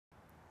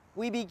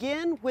We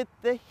begin with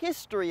the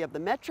history of the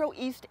Metro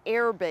East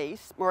Air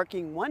Base,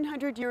 marking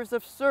 100 years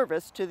of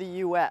service to the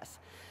U.S.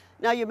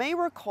 Now, you may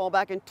recall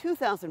back in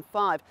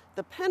 2005,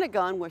 the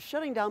Pentagon was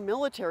shutting down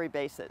military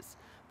bases.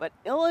 But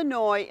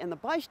Illinois and the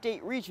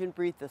bi-state region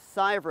breathed a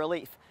sigh of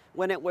relief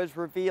when it was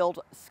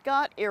revealed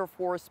Scott Air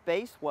Force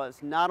Base was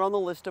not on the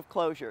list of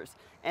closures,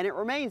 and it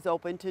remains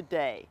open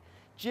today.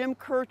 Jim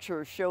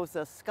Kirchherr shows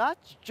us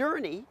Scott's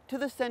journey to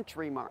the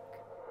century mark.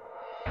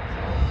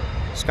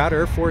 Scott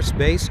Air Force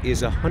Base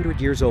is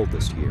 100 years old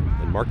this year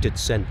and marked its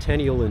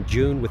centennial in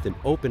June with an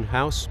open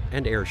house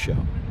and air show.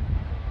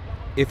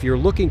 If you're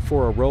looking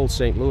for a role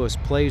St. Louis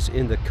plays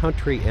in the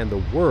country and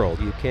the world,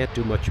 you can't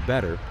do much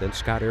better than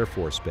Scott Air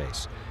Force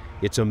Base.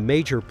 It's a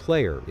major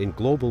player in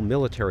global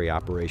military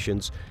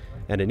operations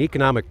and an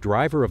economic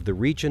driver of the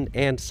region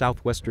and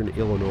southwestern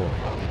Illinois.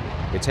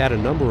 It's had a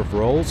number of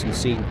roles and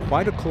seen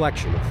quite a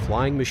collection of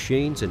flying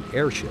machines and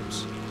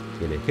airships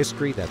in a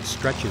history that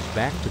stretches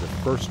back to the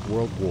First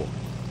World War.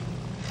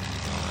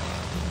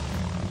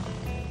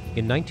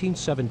 In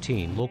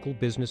 1917, local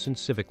business and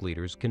civic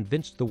leaders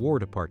convinced the War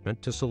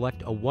Department to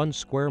select a 1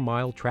 square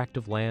mile tract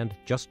of land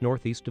just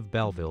northeast of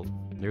Belleville,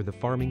 near the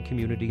farming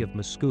community of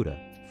Mascoutah,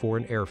 for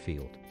an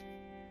airfield.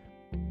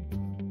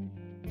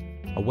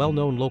 A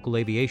well-known local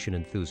aviation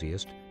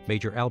enthusiast,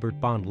 Major Albert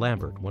Bond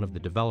Lambert, one of the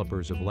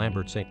developers of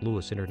Lambert St.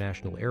 Louis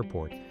International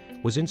Airport,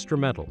 was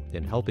instrumental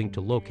in helping to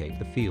locate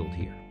the field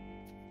here.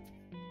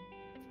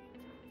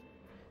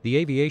 The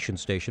aviation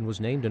station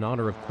was named in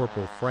honor of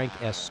Corporal Frank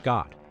S.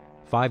 Scott.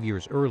 5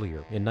 years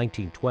earlier, in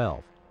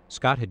 1912,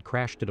 Scott had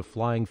crashed at a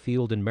flying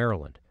field in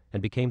Maryland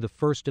and became the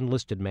first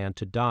enlisted man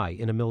to die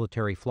in a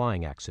military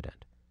flying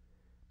accident.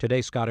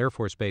 Today, Scott Air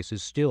Force Base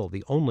is still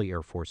the only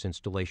Air Force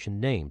installation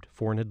named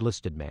for an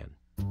enlisted man.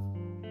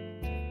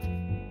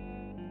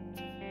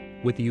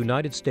 With the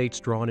United States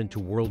drawn into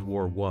World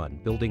War I,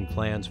 building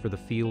plans for the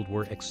field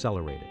were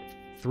accelerated.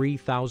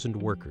 3,000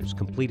 workers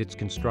complete its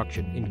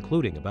construction,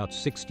 including about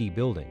 60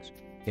 buildings,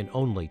 in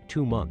only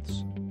 2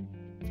 months.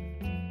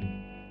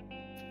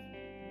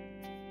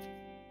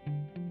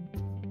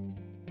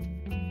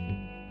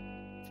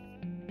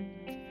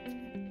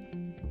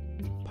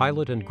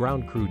 Pilot and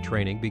ground crew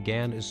training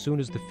began as soon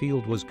as the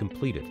field was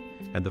completed,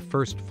 and the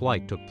first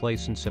flight took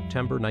place in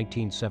September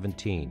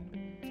 1917.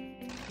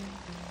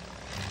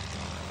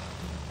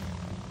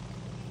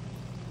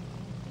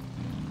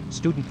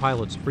 Student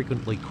pilots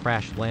frequently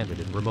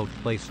crash-landed in remote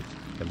places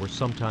and were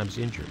sometimes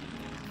injured.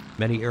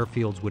 Many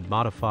airfields would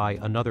modify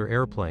another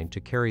airplane to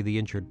carry the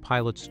injured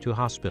pilots to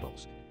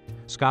hospitals.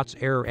 Scott's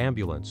Air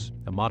Ambulance,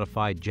 a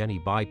modified Jenny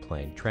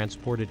biplane,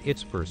 transported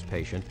its first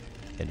patient,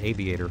 an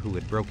aviator who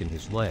had broken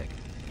his leg,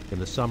 in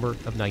the summer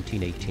of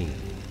 1918.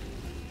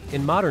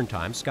 In modern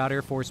times, Scott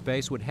Air Force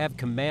Base would have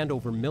command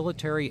over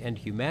military and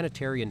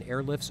humanitarian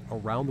airlifts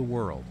around the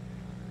world.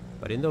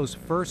 But in those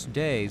first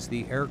days,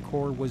 the Air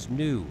Corps was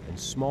new and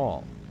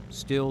small,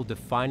 still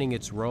defining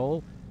its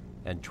role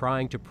and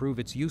trying to prove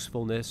its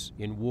usefulness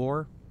in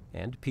war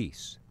and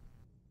peace.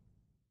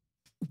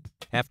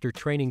 After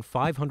training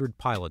 500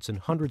 pilots and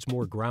hundreds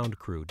more ground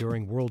crew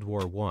during World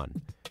War I,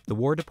 the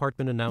War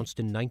Department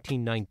announced in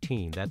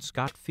 1919 that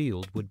Scott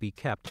Field would be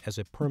kept as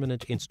a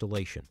permanent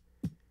installation.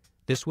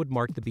 This would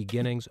mark the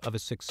beginnings of a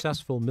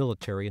successful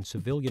military and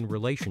civilian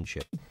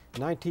relationship.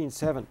 In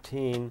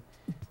 1917,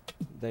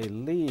 they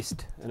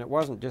leased, and it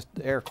wasn't just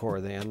the Air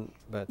Corps then,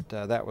 but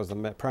that was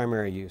the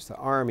primary use. The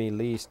Army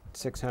leased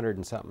 600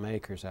 and something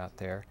acres out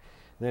there.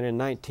 And then in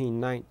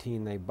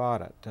 1919, they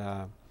bought it.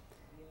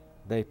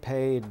 They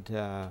paid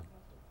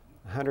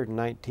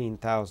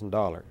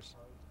 $119,000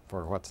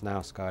 for what's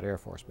now Scott Air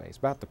Force Base,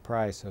 about the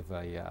price of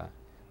a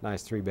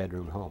nice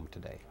 3-bedroom home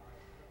today.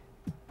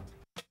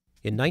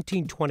 In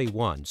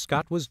 1921,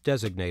 Scott was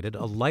designated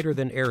a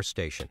lighter-than-air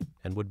station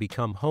and would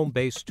become home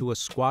base to a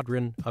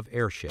squadron of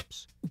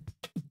airships.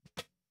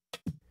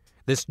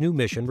 This new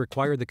mission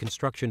required the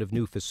construction of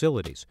new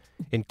facilities,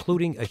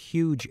 including a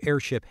huge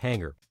airship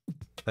hangar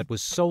that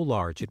was so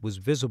large it was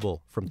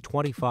visible from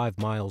 25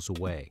 miles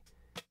away.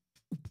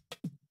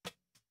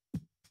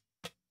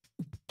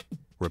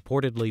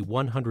 Reportedly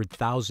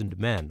 100,000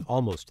 men,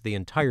 almost the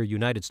entire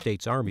United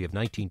States Army of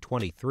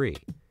 1923,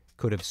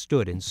 could have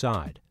stood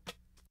inside.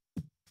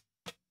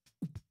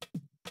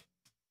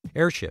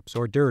 Airships,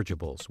 or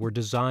dirigibles, were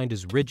designed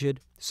as rigid,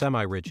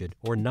 semi-rigid,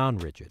 or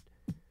non-rigid.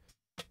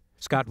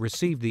 Scott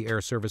received the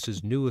Air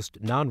Service's newest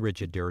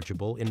non-rigid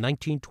dirigible in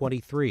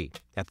 1923.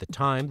 At the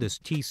time, this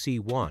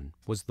TC-1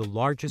 was the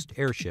largest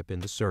airship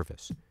in the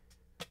service.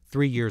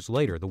 3 years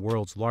later, the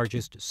world's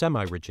largest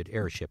semi-rigid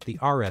airship, the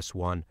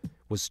RS-1,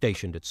 was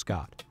stationed at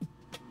Scott.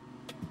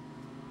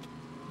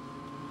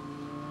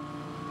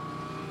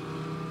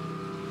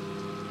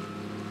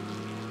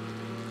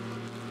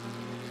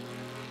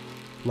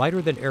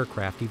 Lighter-than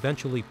aircraft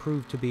eventually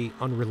proved to be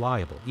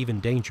unreliable, even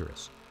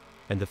dangerous,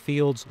 and the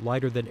field's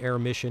lighter-than-air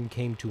mission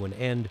came to an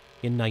end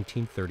in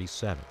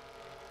 1937.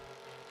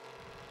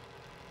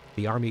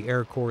 The Army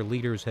Air Corps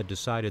leaders had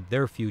decided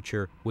their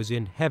future was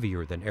in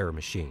heavier-than-air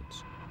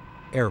machines,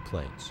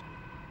 airplanes.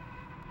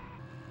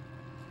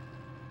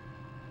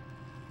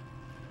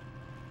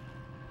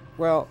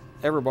 Well,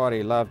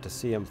 everybody loved to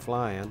see them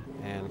flying,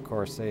 and of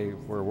course they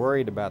were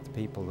worried about the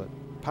people that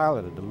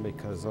piloted them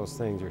because those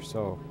things are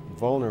so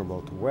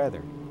vulnerable to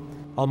weather.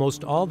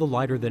 Almost all the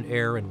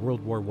lighter-than-air and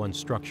World War I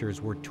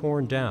structures were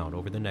torn down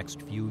over the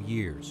next few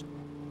years.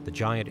 The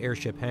giant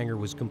airship hangar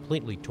was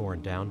completely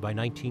torn down by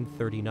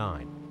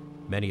 1939.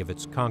 Many of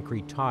its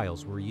concrete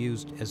tiles were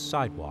used as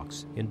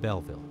sidewalks in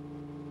Belleville.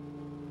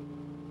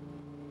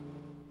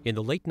 In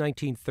the late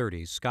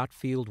 1930s, Scott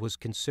Field was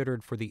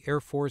considered for the Air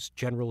Force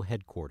General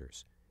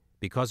Headquarters.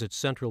 Because its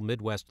central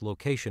Midwest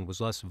location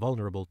was less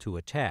vulnerable to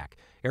attack,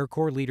 Air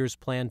Corps leaders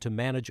planned to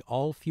manage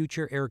all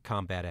future air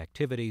combat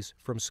activities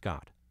from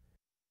Scott.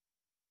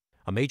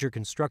 A major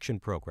construction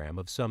program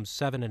of some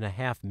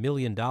 $7.5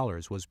 million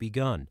was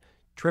begun,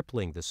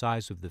 tripling the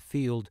size of the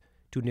field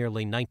to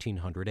nearly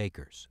 1,900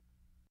 acres.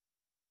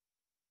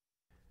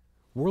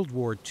 World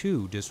War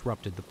II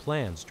disrupted the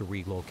plans to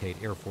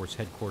relocate Air Force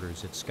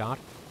headquarters at Scott.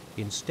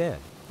 Instead,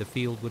 the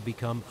field would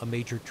become a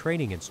major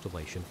training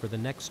installation for the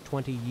next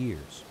 20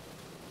 years.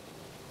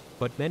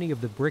 But many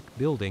of the brick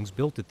buildings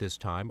built at this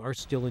time are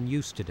still in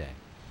use today.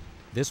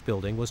 This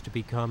building was to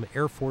become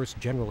Air Force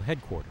General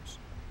Headquarters.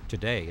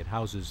 Today, it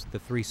houses the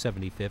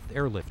 375th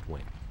Airlift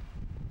Wing.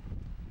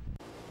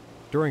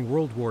 During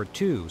World War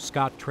II,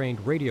 Scott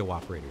trained radio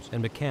operators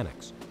and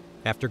mechanics.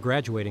 After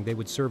graduating, they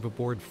would serve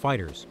aboard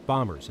fighters,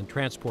 bombers, and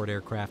transport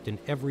aircraft in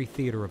every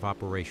theater of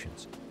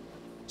operations.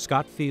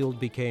 Scott Field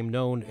became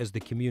known as the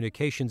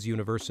Communications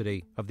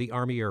University of the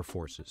Army Air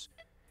Forces.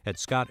 At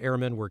Scott,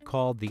 airmen were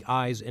called the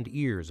eyes and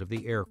ears of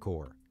the Air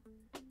Corps.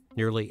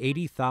 Nearly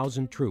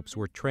 80,000 troops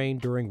were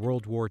trained during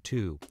World War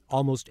II.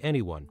 Almost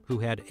anyone who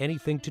had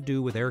anything to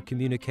do with air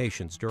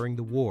communications during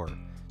the war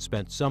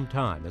spent some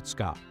time at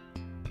Scott.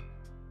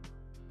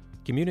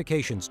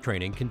 Communications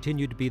training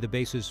continued to be the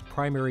base's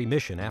primary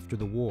mission after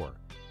the war.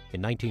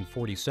 In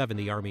 1947,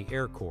 the Army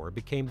Air Corps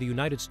became the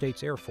United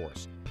States Air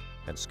Force,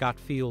 and Scott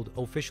Field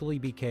officially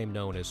became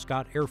known as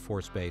Scott Air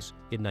Force Base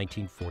in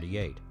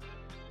 1948.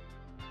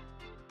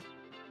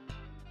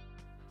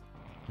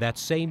 That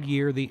same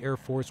year, the Air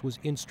Force was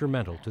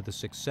instrumental to the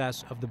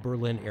success of the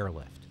Berlin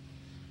airlift.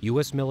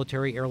 U.S.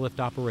 military airlift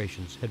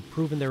operations had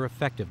proven their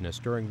effectiveness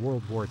during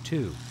World War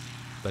II,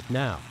 but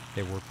now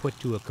they were put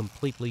to a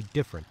completely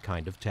different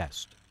kind of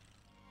test.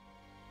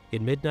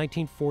 In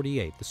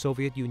mid-1948, the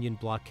Soviet Union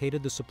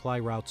blockaded the supply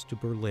routes to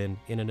Berlin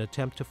in an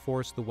attempt to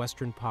force the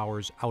Western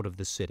powers out of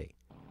the city.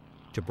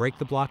 To break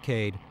the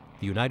blockade,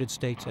 the United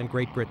States and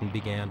Great Britain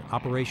began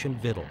Operation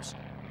Vittles.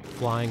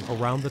 Flying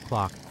around the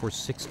clock for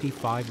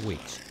 65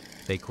 weeks,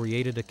 they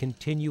created a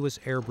continuous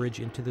air bridge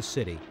into the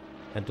city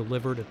and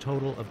delivered a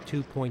total of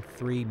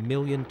 2.3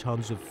 million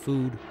tons of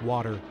food,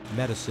 water,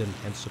 medicine,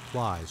 and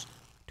supplies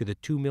to the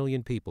 2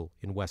 million people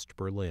in West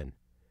Berlin.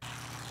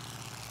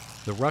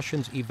 The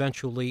Russians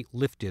eventually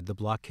lifted the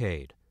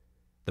blockade.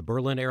 The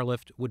Berlin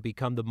airlift would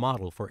become the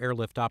model for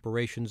airlift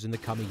operations in the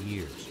coming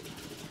years,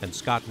 and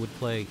Scott would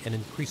play an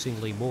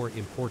increasingly more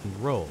important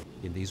role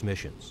in these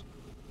missions.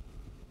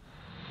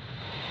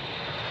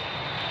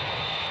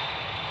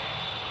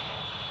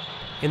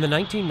 In the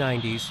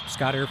 1990s,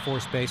 Scott Air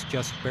Force Base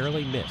just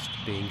barely missed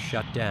being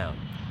shut down,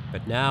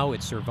 but now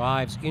it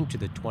survives into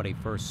the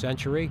 21st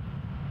century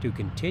to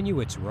continue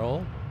its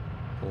role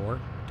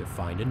or to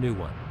find a new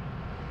one.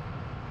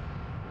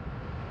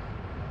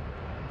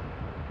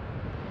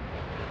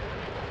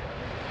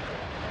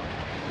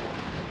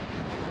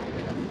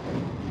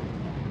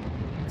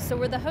 So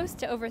we're the host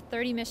to over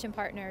 30 mission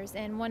partners,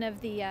 and one of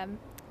the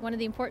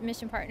important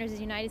mission partners is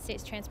United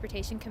States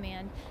Transportation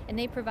Command, and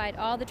they provide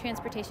all the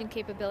transportation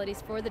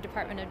capabilities for the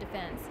Department of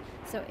Defense.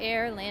 So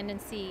air, land,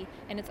 and sea,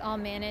 and it's all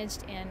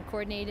managed and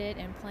coordinated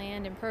and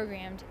planned and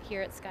programmed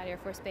here at Scott Air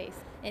Force Base.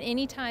 And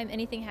anytime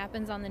anything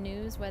happens on the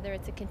news, whether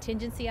it's a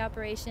contingency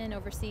operation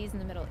overseas in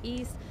the Middle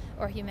East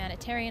or a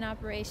humanitarian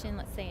operation,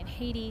 let's say in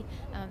Haiti,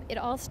 it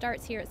all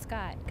starts here at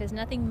Scott, because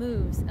nothing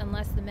moves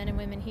unless the men and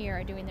women here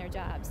are doing their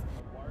jobs.